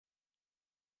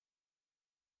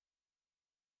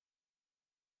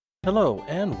Hello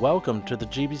and welcome to the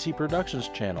GBC Productions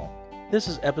channel. This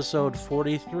is episode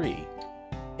 43.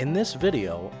 In this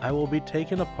video, I will be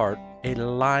taking apart a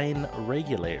line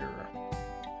regulator.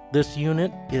 This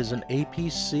unit is an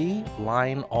APC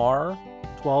Line-R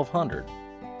 1200.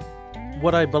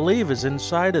 What I believe is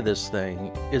inside of this thing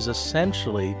is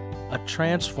essentially a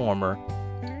transformer,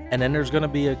 and then there's going to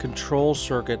be a control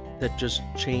circuit that just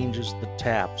changes the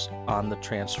taps on the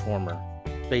transformer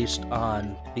based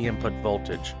on the input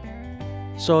voltage.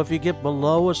 So if you get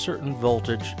below a certain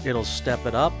voltage, it'll step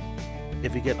it up.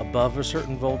 If you get above a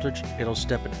certain voltage, it'll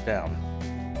step it down.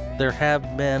 There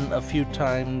have been a few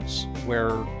times where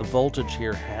the voltage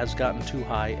here has gotten too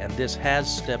high and this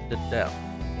has stepped it down.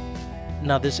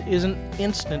 Now this isn't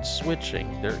instant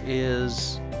switching. There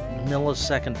is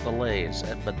millisecond delays,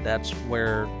 but that's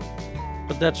where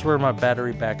my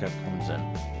battery backup comes in.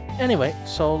 Anyway,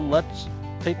 so let's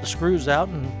take the screws out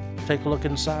and take a look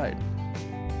inside.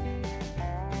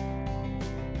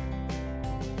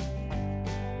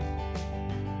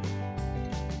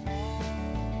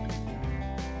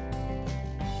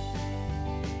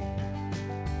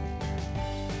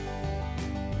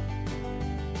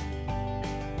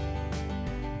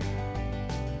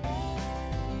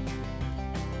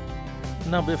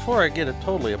 Now before I get it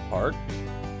totally apart,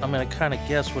 I'm going to kind of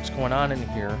guess what's going on in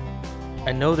here.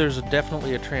 I know there's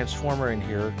definitely a transformer in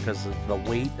here because of the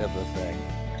weight of the thing.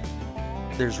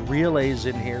 There's relays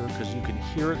in here because you can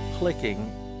hear it clicking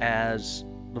as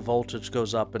the voltage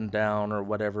goes up and down or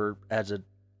whatever as it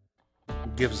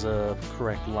gives a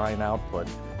correct line output.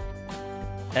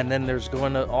 And then there's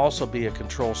going to also be a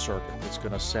control circuit that's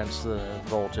going to sense the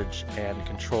voltage and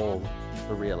control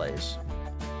the relays.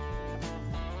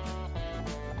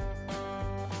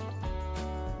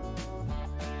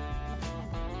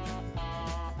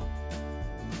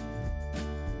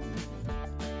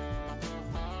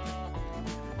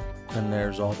 And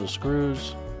there's all the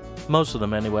screws, most of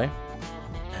them anyway,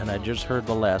 and I just heard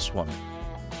the last one.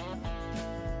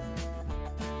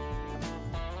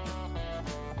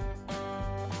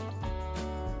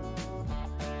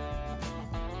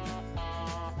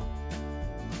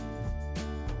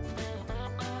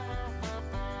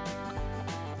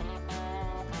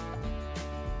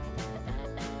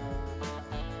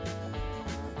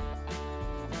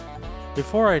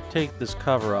 Before I take this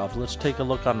cover off, let's take a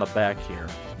look on the back here.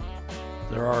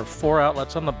 There are 4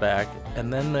 outlets on the back,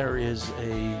 and then there is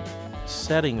a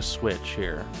setting switch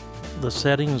here. The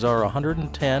settings are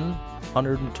 110,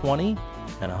 120,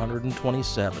 and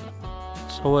 127.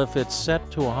 So if it's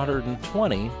set to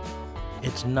 120,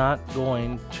 it's not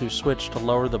going to switch to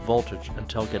lower the voltage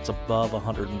until it gets above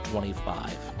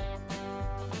 125.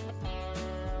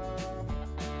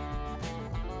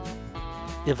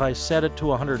 If I set it to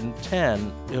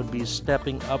 110, it would be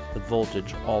stepping up the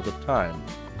voltage all the time,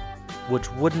 which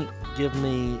wouldn't give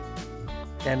me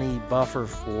any buffer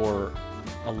for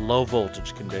a low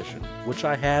voltage condition, which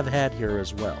I have had here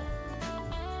as well.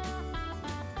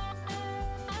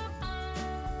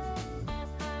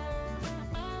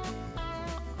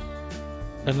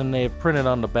 And then they have printed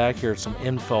on the back here some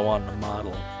info on the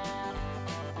model.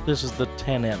 This is the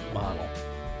 10 amp model.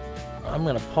 I'm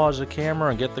going to pause the camera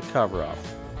and get the cover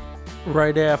off.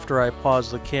 Right after I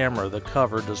pause the camera, the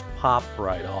cover just popped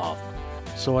right off.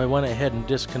 So I went ahead and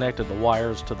disconnected the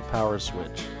wires to the power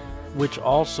switch, which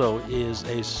also is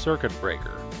a circuit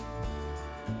breaker.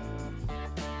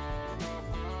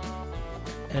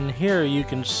 And here you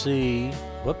can see,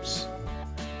 whoops,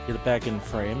 get it back in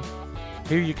frame.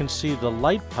 Here you can see the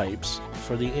light pipes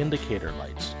for the indicator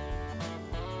lights.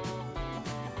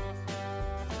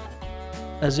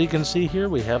 As you can see here,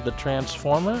 we have the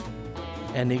transformer,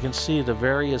 and you can see the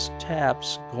various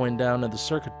taps going down to the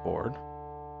circuit board,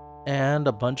 and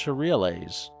a bunch of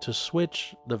relays to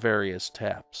switch the various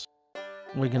taps.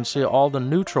 We can see all the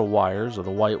neutral wires, or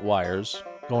the white wires,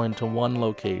 going to one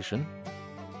location,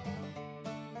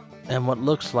 and what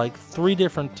looks like 3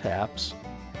 different taps,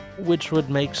 which would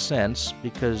make sense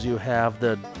because you have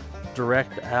the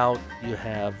direct out, you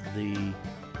have the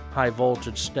high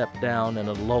voltage step down, and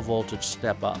a low voltage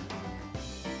step up.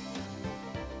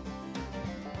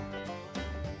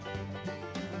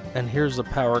 And here's the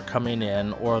power coming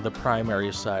in, or the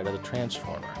primary side of the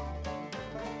transformer.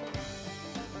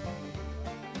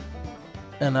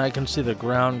 And I can see the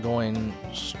ground going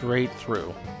straight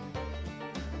through.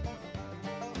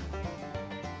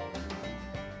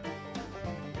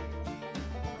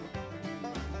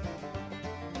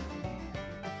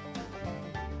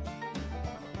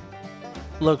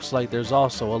 Looks like there's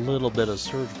also a little bit of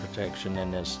surge protection in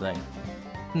this thing.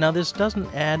 Now this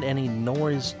doesn't add any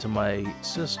noise to my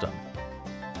system.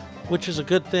 which is a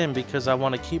good thing because I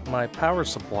want to keep my power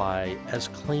supply as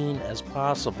clean as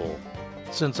possible,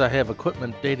 since I have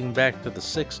equipment dating back to the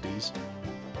 60s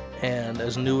and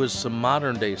as new as some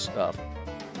modern day stuff.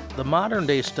 The modern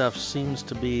day stuff seems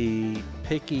to be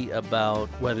picky about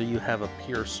whether you have a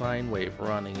pure sine wave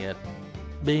running it,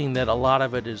 being that a lot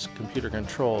of it is computer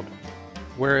controlled,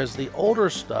 whereas the older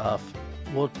stuff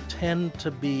will tend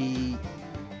to be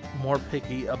more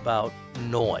picky about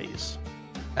noise.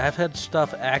 I've had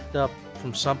stuff act up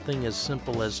from something as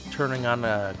simple as turning on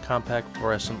a compact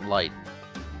fluorescent light.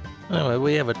 Anyway,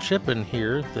 we have a chip in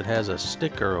here that has a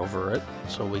sticker over it,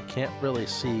 so we can't really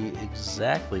see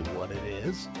exactly what it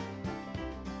is.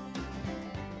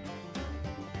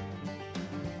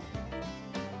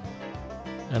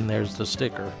 And there's the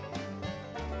sticker.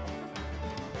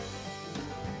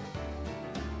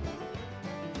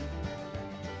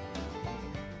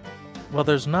 Well,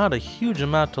 there's not a huge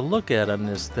amount to look at on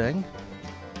this thing.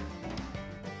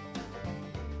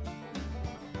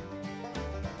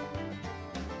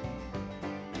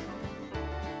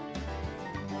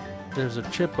 There's a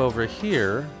chip over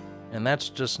here, and that's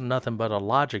just nothing but a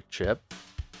logic chip.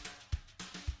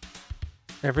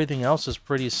 Everything else is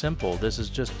pretty simple. This is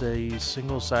just a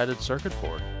single-sided circuit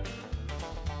board.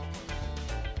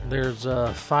 There's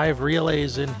 5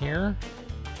 relays in here.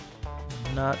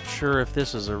 Not sure if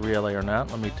this is a relay or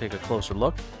not. Let me take a closer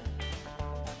look.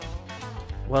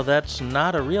 Well, that's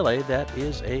not a relay, that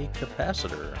is a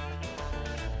capacitor.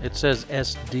 It says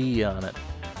SD on it,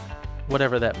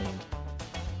 whatever that means.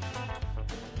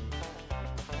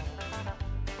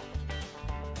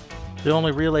 The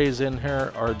only relays in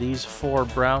here are these 4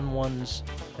 brown ones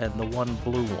and the 1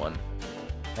 blue one.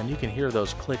 And you can hear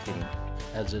those clicking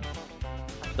as it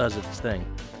does its thing.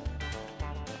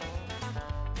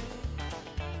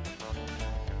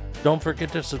 Don't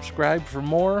forget to subscribe for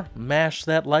more, mash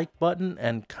that like button,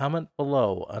 and comment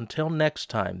below. Until next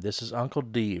time, this is Uncle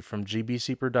D from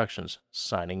GBC Productions,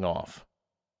 signing off.